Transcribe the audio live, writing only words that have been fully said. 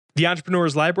The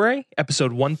Entrepreneur's Library,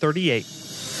 episode 138.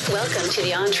 Welcome to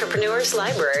the Entrepreneur's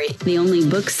Library, the only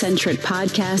book-centric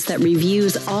podcast that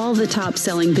reviews all the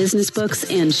top-selling business books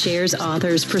and shares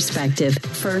authors' perspective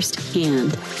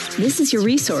firsthand. This is your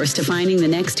resource to finding the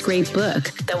next great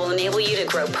book that will enable you to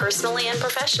grow personally and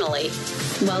professionally.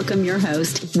 Welcome your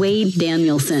host, Wade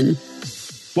Danielson.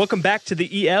 Welcome back to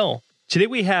the EL. Today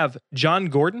we have Jon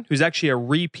Gordon, who's actually a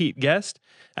repeat guest.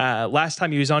 Last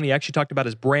time he was on, he actually talked about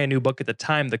his brand new book at the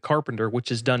time, The Carpenter, which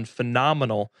has done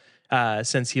phenomenal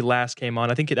since he last came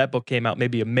on. I think that book came out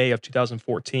maybe in May of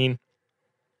 2014.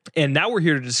 And now we're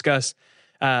here to discuss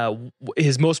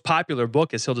his most popular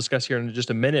book, as he'll discuss here in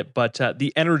just a minute, but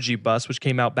The Energy Bus, which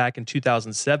came out back in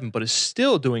 2007, but is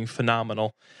still doing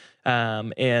phenomenal.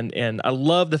 And I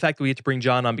love the fact that we get to bring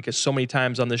Jon on, because so many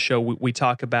times on this show we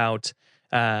talk about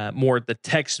more the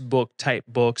textbook type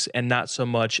books and not so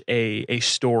much a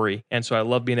story. And so I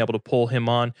love being able to pull him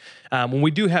on. When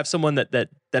we do have someone that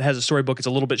has a storybook, it's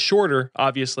a little bit shorter.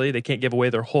 Obviously, they can't give away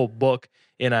their whole book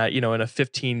in a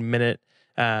 15-minute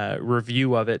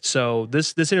review of it. So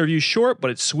this interview is short, but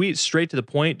it's sweet, straight to the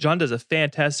point. Jon does a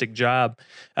fantastic job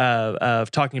of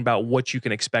talking about what you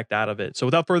can expect out of it. So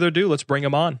without further ado, let's bring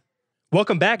him on.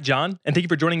 Welcome back, Jon, and thank you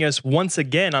for joining us once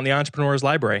again on the Entrepreneur's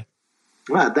Library.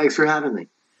 Well, thanks for having me.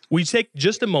 We take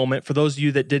just a moment for those of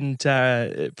you that didn't,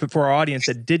 for our audience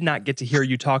that did not get to hear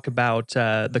you talk about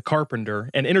The Carpenter,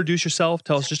 and introduce yourself.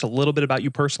 Tell us just a little bit about you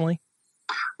personally.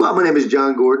 Well, my name is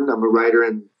Jon Gordon. I'm a writer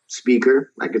and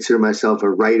speaker. I consider myself a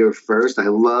writer first. I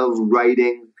love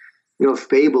writing,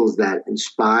 fables that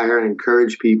inspire and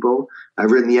encourage people.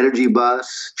 I've written The Energy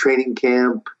Bus, Training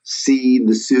Camp, Seed,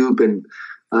 The Soup, and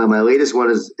my latest one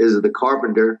is The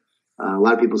Carpenter. A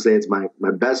lot of people say it's my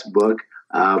best book,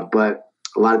 but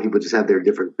a lot of people just have their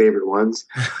different favorite ones.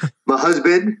 My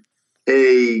husband,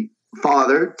 a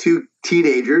father, two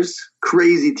teenagers,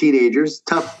 crazy teenagers,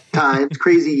 tough times,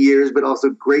 crazy years, but also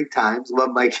great times.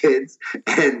 Love my kids,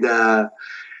 and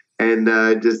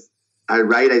just I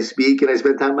write, I speak, and I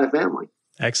spend time with my family.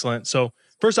 Excellent. So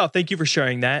first off, thank you for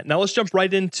sharing that. Now let's jump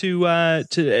right into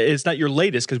it's not your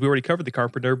latest because we already covered The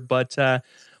Carpenter, but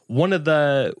one of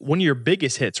your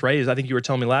biggest hits, right, is, I think you were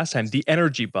telling me last time, The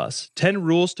Energy Bus, 10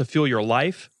 Rules to Fuel Your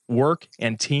Life, Work,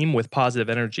 and Team with Positive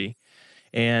Energy.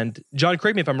 And Jon,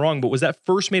 correct me if I'm wrong, but was that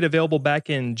first made available back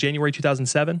in January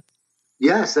 2007?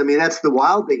 Yes. I mean, that's the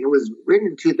wild thing. It was written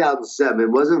in 2007.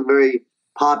 It wasn't very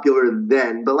popular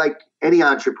then, but like any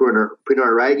entrepreneur,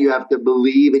 right, you have to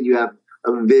believe, and you have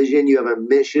a vision, you have a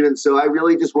mission. And so I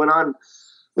really just went on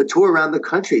a tour around the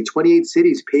country, 28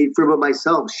 cities, paid for by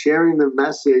myself, sharing the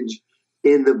message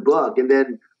in the book. And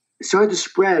then it started to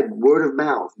spread word of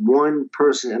mouth, one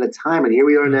person at a time. And here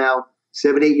we are now,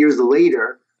 7-8 years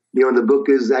later, and the book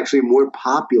is actually more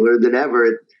popular than ever.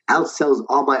 It outsells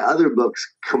all my other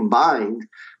books combined.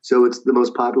 So it's the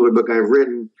most popular book I've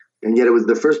written. And yet it was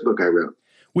the first book I wrote.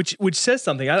 Which says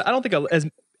something. I don't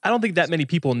think that many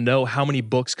people know how many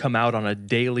books come out on a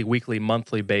daily, weekly,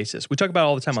 monthly basis. We talk about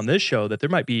all the time on this show that there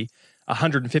might be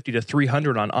 150 to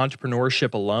 300 on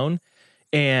entrepreneurship alone.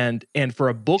 And for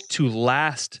a book to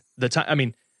last the time, I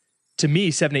mean, to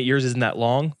me, 7-8 years isn't that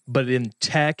long, but in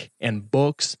tech and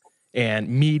books and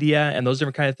media and those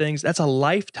different kind of things, that's a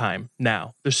lifetime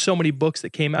now. There's so many books that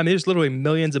came out. I mean, there's literally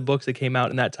millions of books that came out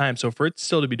in that time. So for it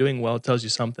still to be doing well, it tells you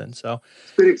something. So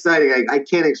it's been exciting. I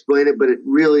can't explain it, but it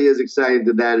really is exciting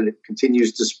to that. And it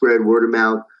continues to spread word of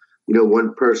mouth,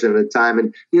 one person at a time.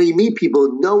 And, you meet people,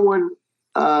 no one,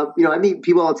 I meet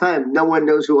people all the time. No one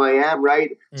knows who I am,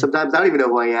 right? Sometimes I don't even know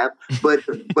who I am, but,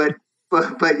 so,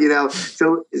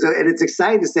 and it's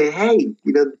exciting to say, hey,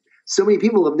 so many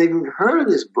people have never even heard of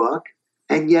this book,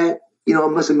 and yet,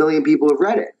 almost 1 million people have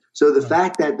read it. So the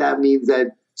fact that means that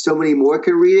so many more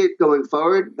can read it going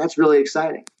forward, that's really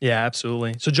exciting. Yeah,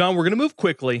 absolutely. So Jon, we're going to move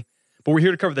quickly, but we're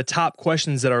here to cover the top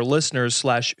questions that our listeners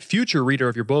 / future reader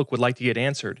of your book would like to get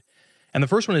answered. And the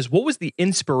first one is, what was the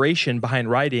inspiration behind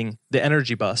writing The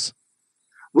Energy Bus?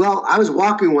 Well, I was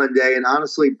walking one day and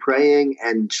honestly praying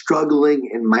and struggling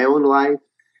in my own life,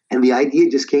 and the idea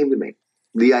just came to me.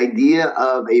 The idea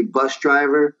of a bus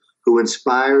driver who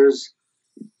inspires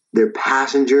their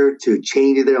passenger to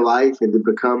change their life and to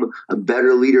become a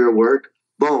better leader at work,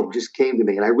 boom, just came to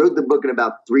me. And I wrote the book in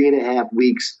about 3.5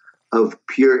 weeks of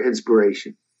pure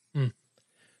inspiration.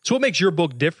 So what makes your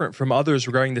book different from others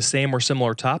regarding the same or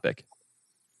similar topic?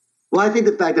 Well, I think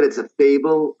the fact that it's a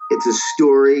fable, it's a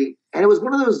story, and it was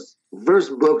one of those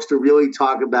first books to really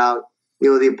talk about,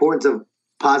 the importance of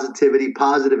positivity,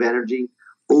 positive energy,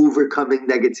 overcoming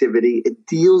negativity. It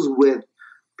deals with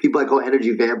people I call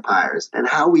energy vampires and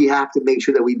how we have to make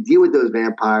sure that we deal with those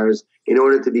vampires in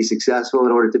order to be successful,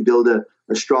 in order to build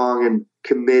a strong and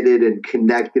committed and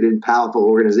connected and powerful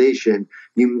organization,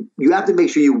 you have to make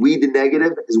sure you weed the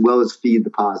negative as well as feed the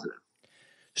positive.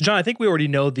 So, John, I think we already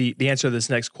know the answer to this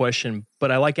next question,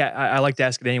 but I like to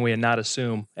ask it anyway and not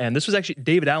assume. And this was actually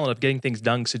David Allen of Getting Things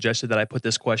Done suggested that I put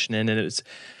this question in, and it's,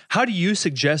 how do you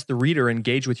suggest the reader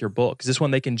engage with your book? Is this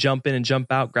one they can jump in and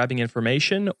jump out grabbing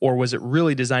information, or was it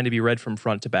really designed to be read from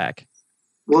front to back?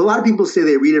 Well, a lot of people say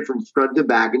they read it from front to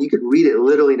back, and you can read it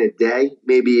literally in a day,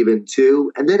 maybe even two.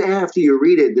 And then after you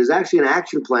read it, there's actually an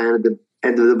action plan at the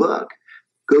end of the book.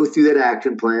 Go through that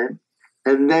action plan.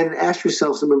 And then ask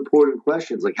yourself some important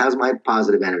questions like, how's my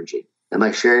positive energy? Am I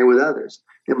sharing with others?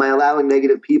 Am I allowing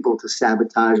negative people to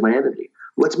sabotage my energy?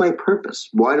 What's my purpose?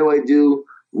 Why do I do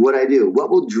what I do?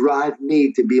 What will drive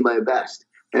me to be my best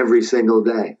every single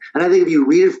day? And I think if you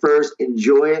read it first,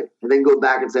 enjoy it, and then go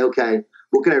back and say, okay,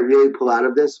 what can I really pull out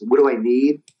of this? What do I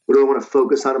need? What do I want to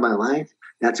focus on in my life?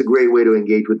 That's a great way to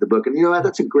engage with the book. And you know what?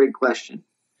 That's a great question.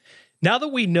 Now that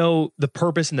we know the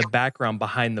purpose and the background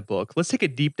behind the book, let's take a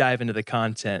deep dive into the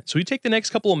content. So we take the next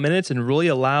couple of minutes and really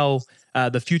allow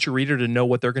the future reader to know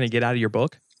what they're going to get out of your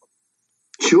book?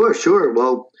 Sure.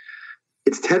 Well,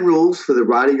 it's 10 rules for the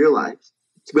ride of your life.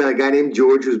 It's about a guy named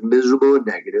George who's miserable and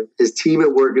negative. His team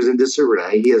at work is in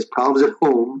disarray. He has problems at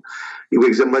home. He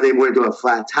wakes up Monday morning to a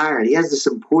flat tire, and he has this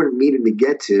important meeting to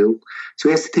get to. So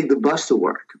he has to take the bus to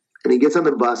work. And he gets on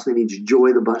the bus, and he meets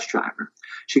Joy, the bus driver.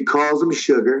 She calls him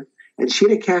Sugar. And she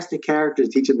had a cast of characters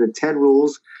teach him the 10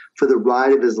 rules for the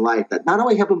ride of his life that not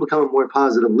only help him become a more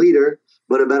positive leader,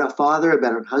 but a better father, a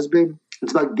better husband.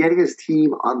 It's about getting his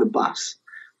team on the bus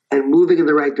and moving in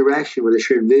the right direction with a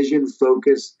shared vision,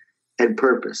 focus, and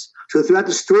purpose. So throughout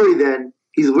the story, then,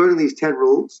 he's learning these 10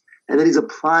 rules, and then he's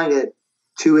applying it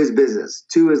to his business,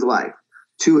 to his life,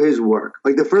 to his work.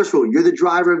 Like the first rule, you're the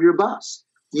driver of your bus.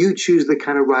 You choose the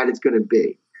kind of ride it's going to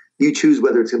be. You choose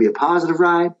whether it's going to be a positive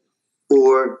ride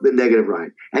or the negative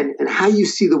ride, and how you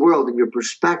see the world and your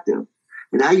perspective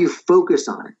and how you focus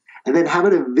on it. And then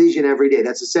having a vision every day.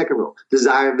 That's the second rule.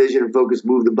 Desire, vision, and focus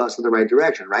move the bus in the right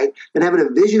direction, right? And having a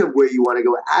vision of where you want to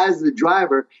go as the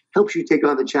driver helps you take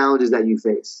on the challenges that you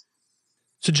face.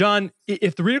 So, John,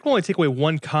 if the reader can only take away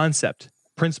one concept,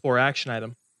 principle, or action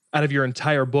item out of your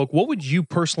entire book, what would you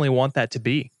personally want that to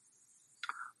be?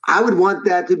 I would want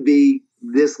that to be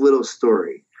this little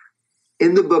story.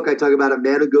 In the book, I talk about a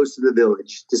man who goes to the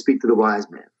village to speak to the wise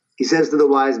man. He says to the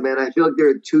wise man, I feel like there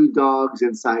are two dogs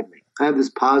inside me. I have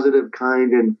this positive,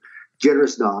 kind, and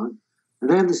generous dog. And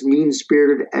then I have this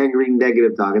mean-spirited, angry,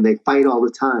 negative dog. And they fight all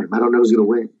the time. I don't know who's going to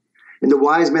win. And the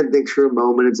wise man thinks for a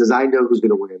moment and says, I know who's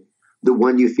going to win. The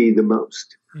one you feed the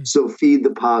most. So feed the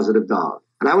positive dog.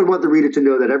 And I would want the reader to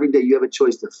know that every day you have a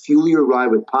choice to fuel your ride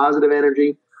with positive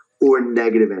energy or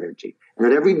negative energy. And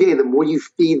that every day, the more you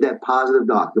feed that positive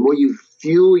dog, the more you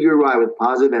fuel your ride with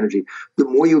positive energy, the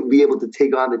more you'll be able to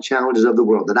take on the challenges of the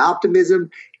world. That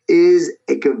optimism is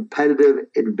a competitive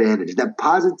advantage. That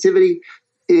positivity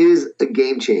is a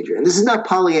game changer. And this is not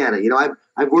Pollyanna. You know,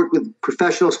 I've worked with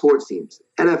professional sports teams,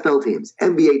 NFL teams,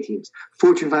 NBA teams,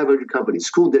 Fortune 500 companies,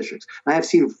 school districts. I have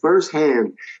seen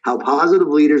firsthand how positive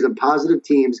leaders and positive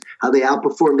teams, how they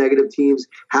outperform negative teams,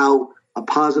 how a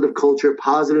positive culture,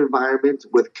 positive environment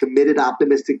with committed,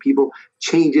 optimistic people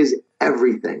changes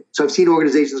everything. So I've seen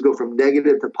organizations go from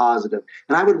negative to positive.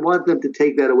 And I would want them to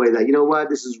take that away, that, you know what,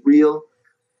 this is real.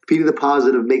 Feeding the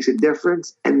positive makes a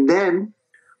difference. And then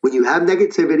when you have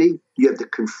negativity, you have to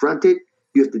confront it,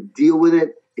 you have to deal with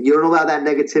it, and you don't allow that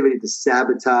negativity to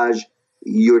sabotage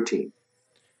your team.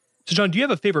 So, John, do you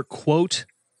have a favorite quote,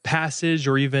 passage,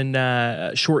 or even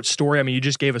a short story? I mean, you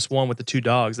just gave us one with the two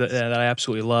dogs that I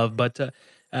absolutely love, but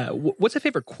what's a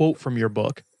favorite quote from your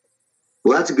book?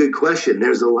 Well, that's a good question.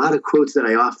 There's a lot of quotes that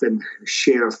I often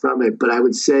share from it, but I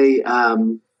would say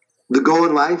the goal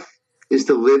in life is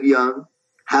to live young,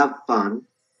 have fun,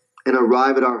 and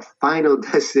arrive at our final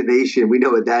destination. We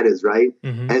know what that is, right?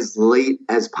 Mm-hmm. As late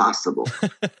as possible.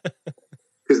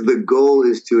 Because the goal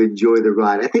is to enjoy the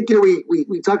ride. I think, you know,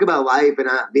 we talk about life and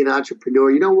being an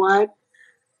entrepreneur. You know what?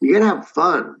 You got to have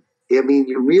fun. I mean,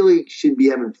 you really should be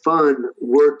having fun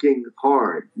working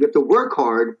hard. You have to work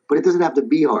hard, but it doesn't have to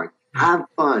be hard. Have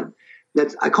fun.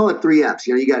 I call it 3 F's.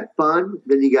 You know, you got fun,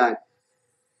 then you got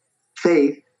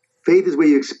faith. Faith is where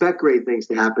you expect great things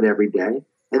to happen every day.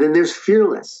 And then there's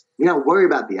fearless. You're not worried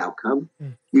about the outcome.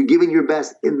 You're giving your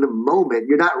best in the moment.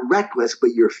 You're not reckless,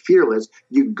 but you're fearless.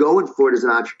 You're going for it as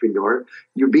an entrepreneur.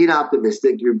 You're being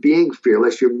optimistic. You're being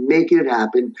fearless. You're making it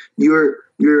happen. You're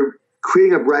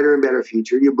creating a brighter and better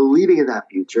future. You're believing in that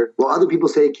future. While other people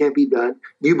say it can't be done,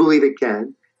 you believe it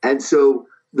can. And so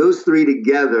those three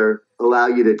together allow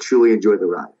you to truly enjoy the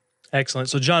ride. Excellent.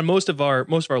 So, John, most of our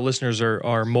listeners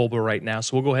are mobile right now,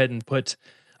 so we'll go ahead and put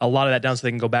a lot of that down so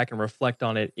they can go back and reflect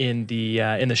on it in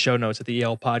the show notes at the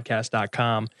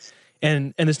elpodcast.com.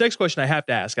 And this next question I have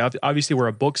to ask. Obviously, we're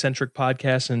a book-centric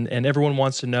podcast, and everyone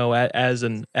wants to know, as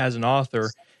an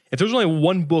author, if there's only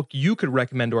one book you could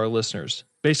recommend to our listeners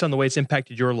based on the way it's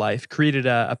impacted your life, created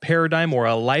a paradigm or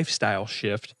a lifestyle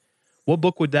shift, what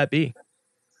book would that be?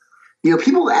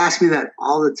 People ask me that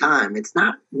all the time. It's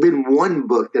not been one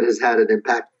book that has had an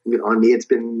impact on me. It's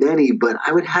been many, but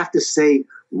I would have to say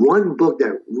one book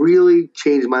that really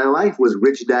changed my life was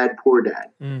Rich Dad, Poor Dad.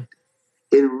 In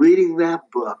reading that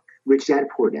book, Rich Dad,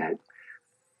 Poor Dad,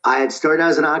 I had started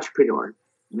out as an entrepreneur.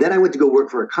 Then I went to go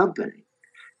work for a company.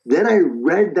 Then I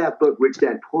read that book, Rich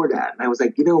Dad, Poor Dad, and I was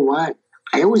like, you know what?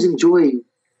 I always enjoy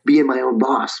being my own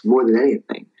boss more than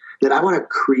anything. That I want to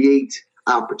create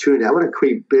opportunity. I want to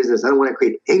create business. I don't want to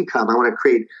create income. I want to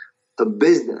create a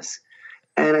business.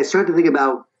 And I started to think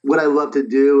about what I love to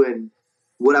do and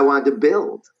what I wanted to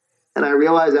build. And I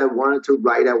realized I wanted to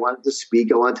write. I wanted to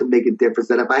speak. I wanted to make a difference.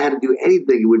 That if I had to do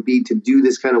anything, it would be to do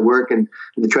this kind of work and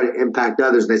to try to impact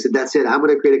others. And I said, that's it. I'm going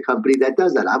to create a company that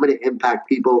does that. I'm going to impact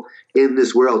people in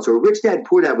this world. So Rich Dad,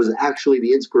 Poor Dad was actually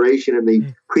the inspiration and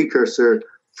the precursor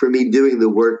for me doing the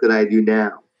work that I do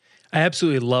now. I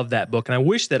absolutely love that book. And I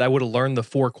wish that I would have learned the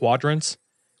 4 quadrants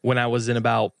when I was in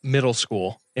about middle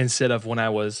school instead of when I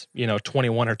was,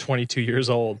 21 or 22 years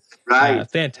old. Right.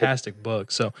 Fantastic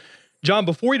book. So, John,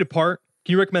 before we depart,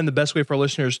 can you recommend the best way for our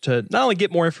listeners to not only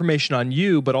get more information on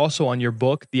you, but also on your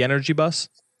book, The Energy Bus?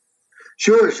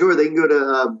 Sure. They can go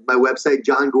to my website,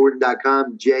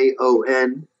 jongordon.com,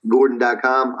 Jon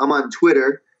Gordon.com. I'm on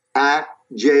Twitter at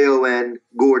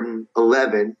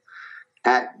JonGordon11.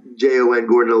 At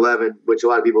JonGordon11, which a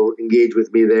lot of people engage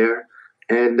with me there.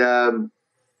 And,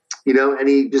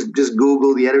 just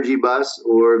Google The Energy Bus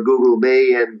or Google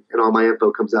me and all my info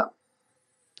comes up.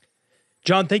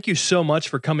 John, thank you so much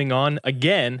for coming on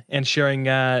again and sharing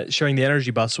The Energy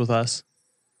Bus with us.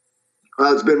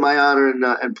 Well, it's been my honor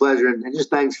and pleasure. And just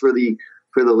thanks for the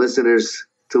listeners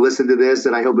to listen to this.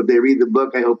 And I hope if they read the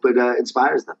book, I hope it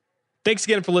inspires them. Thanks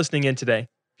again for listening in today.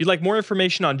 If you'd like more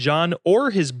information on John or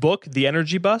his book, The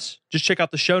Energy Bus, just check out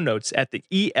the show notes at the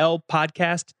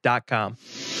elpodcast.com.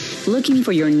 Looking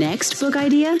for your next book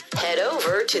idea? Head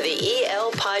over to the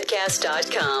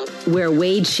elpodcast.com, where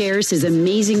Wade shares his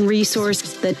amazing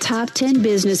resource, the top 10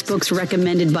 business books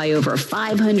recommended by over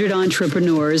 500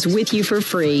 entrepreneurs, with you for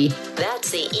free.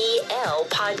 That's the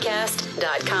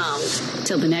elpodcast.com.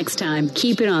 Till the next time,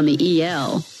 keep it on the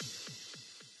EL.